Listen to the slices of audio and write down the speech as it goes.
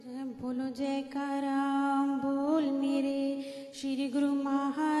जयकारा बोल मेरे श्री गुरु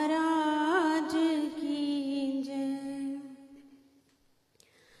महाराज की जय।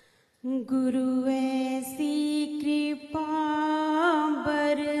 गुरु ऐसी कृपा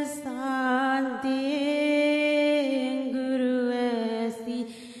बरसा दे, गुरु ऐसी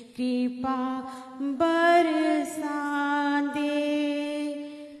कृपा बरसा दे।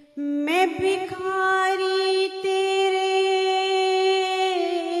 मैं भिखारी तेरे,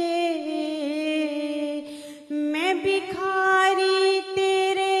 मैं भिखारी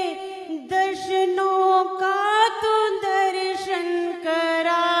तेरे दर्शनों का तू दर्शन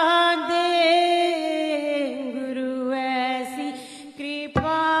करा दे। गुरु ऐसी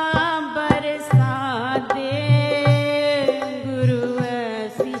कृपा बरसा दे, गुरु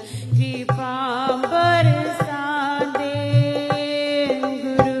ऐसी कृपा बरसा दे,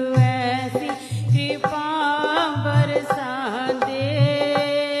 गुरु ऐसी कृपा बरसा दे,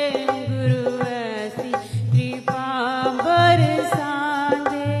 गुरु ऐसी कृपा बरसा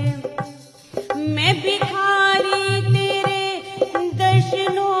दे। मैं भिखारी तेरे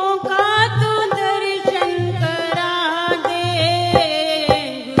दर्शनों का तू दर्शन करा दे।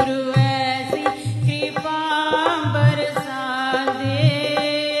 गुरु ऐसी कृपा बरसा दे,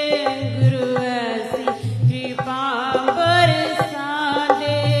 गुरु ऐसी कृपा बरसा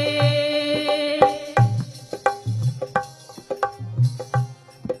दे।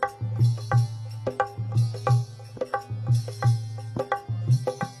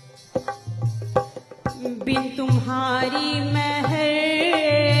 बिन तुम्हारी महर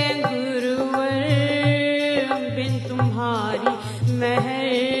गुरुवर, बिन तुम्हारी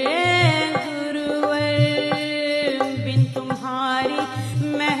महर गुरुवर, बिन तुम्हारी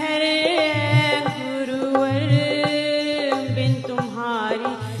महर गुरुवर, बिन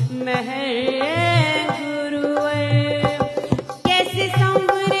तुम्हारी महर गुरुवर। कैसे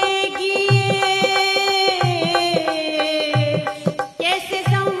संवरेगी ये, कैसे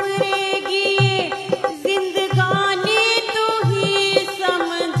संवरेगी ये जिंदगानी तू ही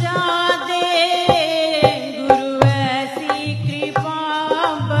समझा दे। गुरु ऐसी कृपा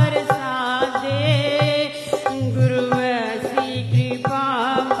बरसा दे, गुरु ऐसी कृपा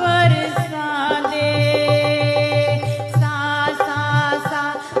बरसा दे। सा सा सा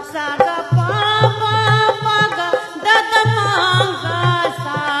सा गा पा गा दा दा मा गा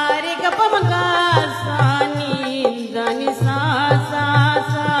सा रे गा पा मा गा सा नी दा नी सा सा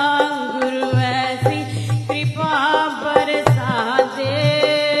सा। गुरु ऐसी कृपा बरसा दे,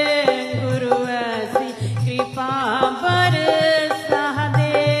 गुरु ऐसी कृपा बरसा दे।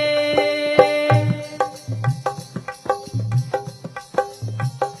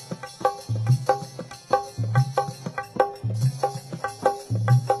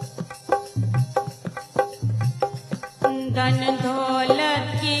 धन दौलत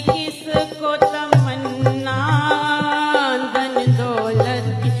की किसको तमन्ना, धन दौलत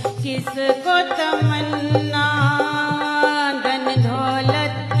की किसको तमन्ना, धन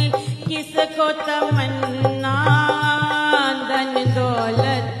दौलत की किसको तमन्ना, धन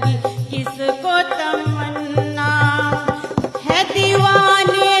दौलत की किसको तमन्ना। है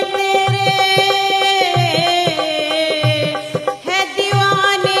दीवाने तेरे, है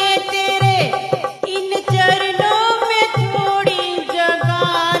दीवाने तेरे इन चरणों में थोड़ी जगह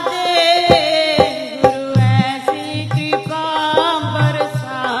दे। गुरु ऐसी कृपा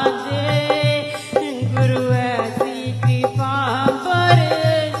बरसा दे, गुरु ऐसी कृपा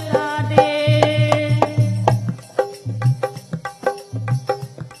बरसा दे।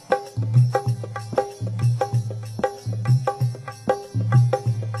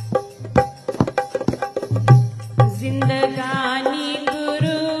 जिंदगानी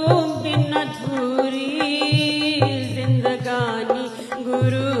गुरु बिन अधूरी, जिंदगानी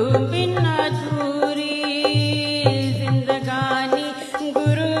गुरु बिन अधूरी, जिंदगानी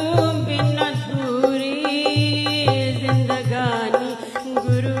गुरु बिन अधूरी, जिंदगानी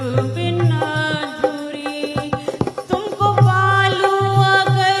गुरु बिन अधूरी। तुमको पालू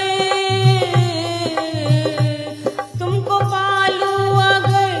अगर, तुमको पालू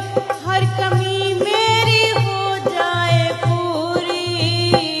अगर हर कमी मेरी हो जाए पूरी।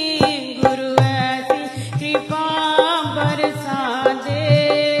 गुरु ऐसी कृपा बरसा दे,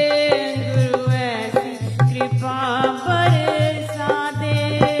 गुरु ऐसी कृपा बरसा दे।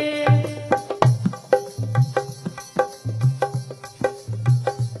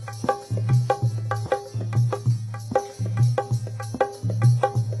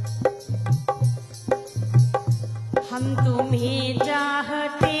 हम तुम्हें जा